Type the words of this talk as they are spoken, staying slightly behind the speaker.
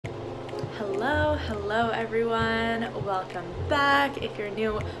Hello everyone, welcome back. If you're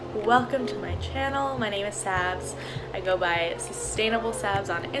new, welcome to my channel. My name is Sabs. I go by Sustainable Sabs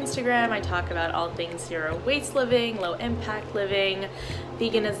on Instagram. I talk about all things zero waste living, low impact living,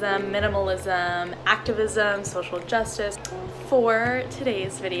 veganism, minimalism, activism, social justice. For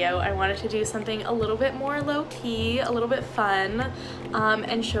today's video, I wanted to do something a little bit more low-key, a little bit fun,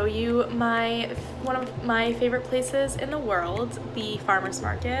 and show you one of my favorite places in the world, the farmer's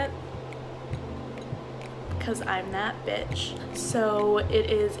market. Because I'm that bitch. So it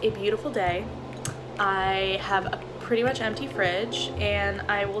is a beautiful day. I have a pretty much empty fridge and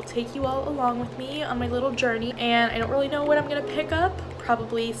I will take you all along with me on my little journey, and I don't really know what I'm gonna pick up.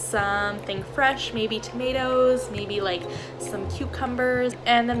 Probably something fresh, maybe tomatoes, maybe like some cucumbers,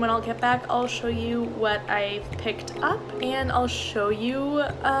 and then when I'll get back I'll show you what I've picked up and I'll show you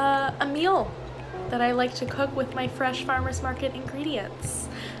a meal that I like to cook with my fresh farmers market ingredients.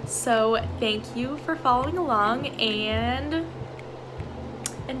 So thank you for following along and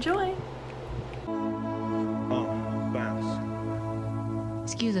enjoy.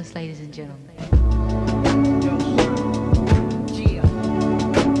 Excuse us, ladies and gentlemen.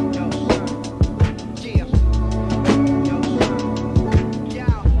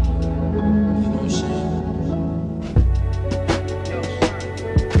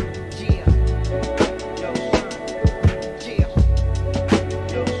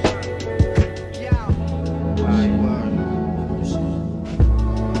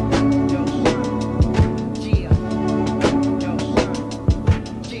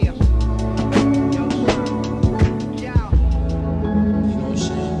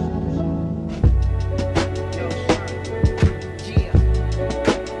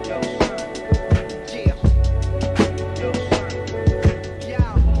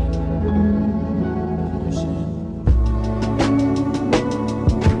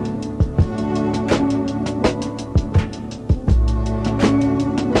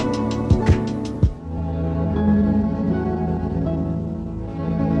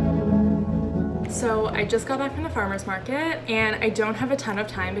 So I just got back from the farmer's market and I don't have a ton of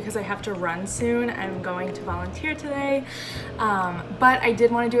time because I have to run soon. I'm going to volunteer today, but I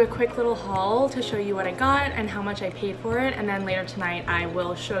did want to do a quick little haul to show you what I got and how much I paid for it, and then later tonight I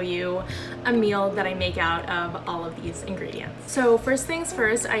will show you a meal that I make out of all of these ingredients. So first things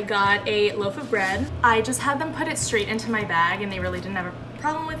first, I got a loaf of bread. I just had them put it straight into my bag and they really didn't have a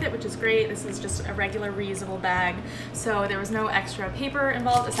problem with it, which is great. This is just a regular reusable bag, so there was no extra paper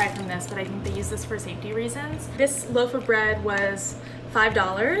involved aside from this, but I think they use this for safety reasons. This loaf of bread was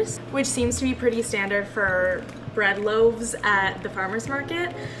 $5, which seems to be pretty standard for bread loaves at the farmer's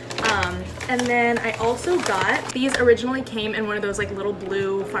market. And then I also got, these originally came in one of those like little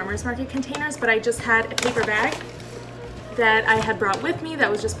blue farmer's market containers, but I just had a paper bag that I had brought with me that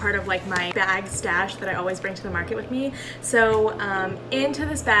was just part of like my bag stash that I always bring to the market with me. So into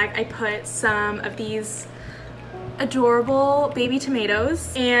this bag I put some of these adorable baby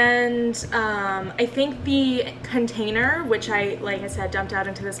tomatoes, and I think the container, which like I said, dumped out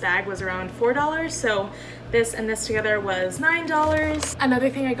into this bag, was around $4, so this and this together was $9. Another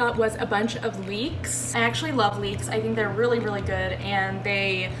thing I got was a bunch of leeks. I actually love leeks. I think they're really good and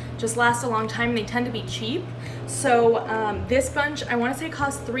they just last a long time. They tend to be cheap. So this bunch I want to say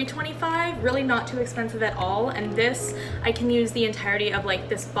cost $3.25, really not too expensive at all, and this I can use the entirety of like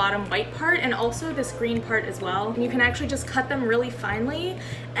this bottom white part and also this green part as well. And you can actually just cut them really finely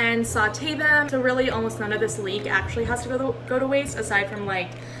and saute them, so really almost none of this leek actually has to go to waste aside from like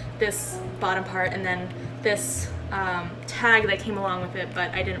this bottom part and then this tag that came along with it,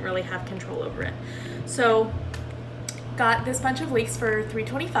 but I didn't really have control over it. So got this bunch of leeks for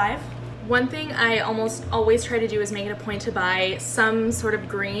 $3.25. One thing I almost always try to do is make it a point to buy some sort of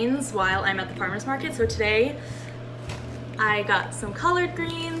greens while I'm at the farmer's market. So today I got some collard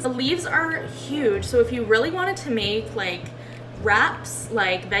greens. The leaves are huge, so if you really wanted to make like wraps,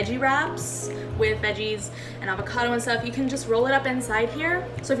 like veggie wraps with veggies and avocado and stuff, you can just roll it up inside here.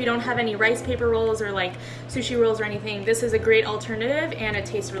 So if you don't have any rice paper rolls or like sushi rolls or anything, this is a great alternative and it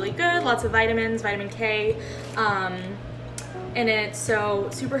tastes really good. Lots of vitamins, vitamin K in it, so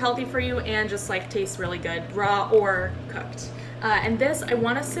super healthy for you and just like tastes really good, raw or cooked. And this I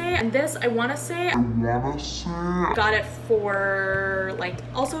want to say got it for like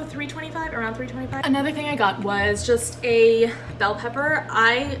also $3.25, around $3.25. Another thing I got was just a bell pepper.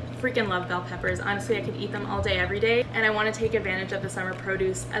 I freaking love bell peppers. Honestly, I could eat them all day, every day, and I want to take advantage of the summer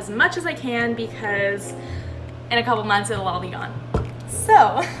produce as much as I can because in a couple months it'll all be gone.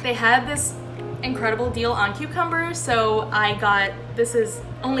 So they had this incredible deal on cucumbers, so I got, this is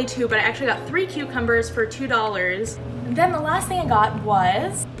only 2, but I actually got 3 cucumbers for $2. Then the last thing I got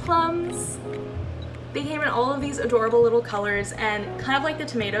was plums. They came in all of these adorable little colors, and kind of like the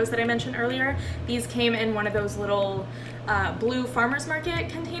tomatoes that I mentioned earlier, these came in one of those little blue farmer's market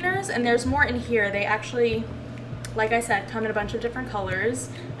containers, and there's more in here. They actually, like I said, come in a bunch of different colors.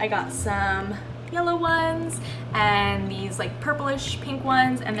 I got some yellow ones and these like purplish pink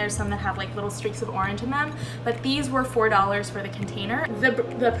ones, and there's some that have like little streaks of orange in them, but these were $4 for the container.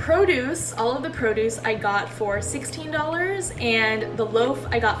 The produce, all of the produce I got for $16, and the loaf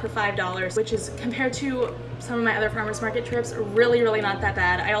I got for $5, which is, compared to some of my other farmers market trips, really not that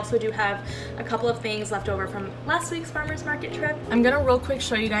bad. I also do have a couple of things left over from last week's farmers market trip. I'm gonna real quick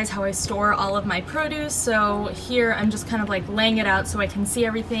show you guys how I store all of my produce. So here I'm just kind of like laying it out so I can see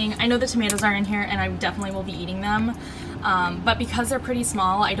everything. I know the tomatoes are in here and I definitely will be eating them. But because they're pretty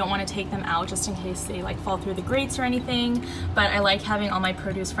small, I don't want to take them out just in case they like fall through the grates or anything. But I like having all my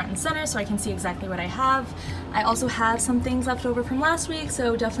produce front and center so I can see exactly what I have. I also have some things left over from last week,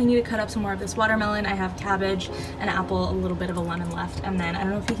 so definitely need to cut up some more of this watermelon. I have cabbage, an apple, a little bit of a lemon left, and then I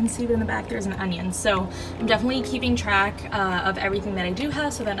don't know if you can see, but in the back there's an onion. So I'm definitely keeping track of everything that I do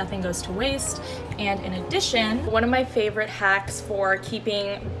have so that nothing goes to waste. And in addition, one of my favorite hacks for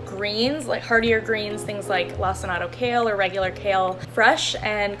keeping greens, like heartier greens, things like lacinato kale or regular kale, fresh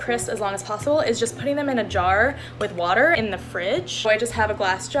and crisp as long as possible, is just putting them in a jar with water in the fridge. So I just have a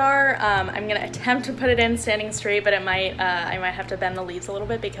glass jar. I'm gonna attempt to put it in standing straight, but it might I might have to bend the leaves a little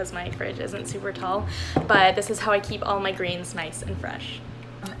bit because my fridge isn't super tall. But this is how I keep all my greens nice and fresh.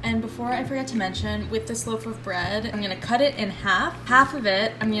 And before I forget to mention, with this loaf of bread, I'm gonna cut it in half. Half of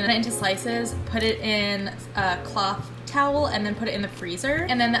it, I'm gonna cut it into slices, put it in a cloth towel, and then put it in the freezer.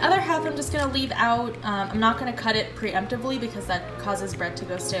 And then the other half I'm just gonna leave out. I'm not gonna cut it preemptively because that causes bread to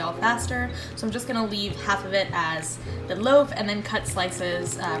go stale faster. So I'm just gonna leave half of it as the loaf and then cut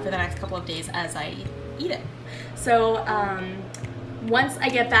slices for the next couple of days as I eat it. So once I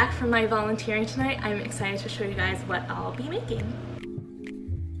get back from my volunteering tonight, I'm excited to show you guys what I'll be making.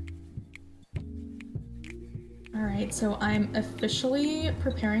 Alright, so I'm officially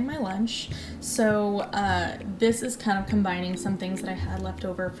preparing my lunch. So this is kind of combining some things that I had left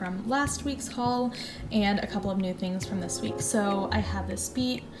over from last week's haul and a couple of new things from this week. So I have this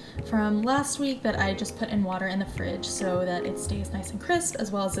beet from last week that I just put in water in the fridge so that it stays nice and crisp,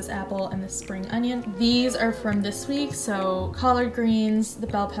 as well as this apple and this spring onion. These are from this week, so collard greens, the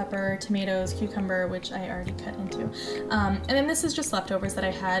bell pepper, tomatoes, cucumber, which I already cut into. And then this is just leftovers that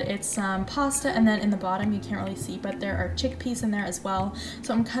I had. It's some pasta, and then in the bottom you can't really see, but there are chickpeas in there as well.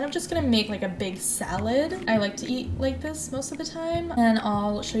 So I'm kind of just gonna make like a big salad. I like to eat like this most of the time, and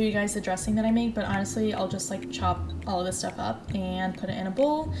I'll show you guys the dressing that I make, but honestly I'll just like chop all of this stuff up and put it in a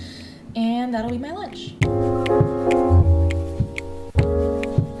bowl, and that'll be my lunch.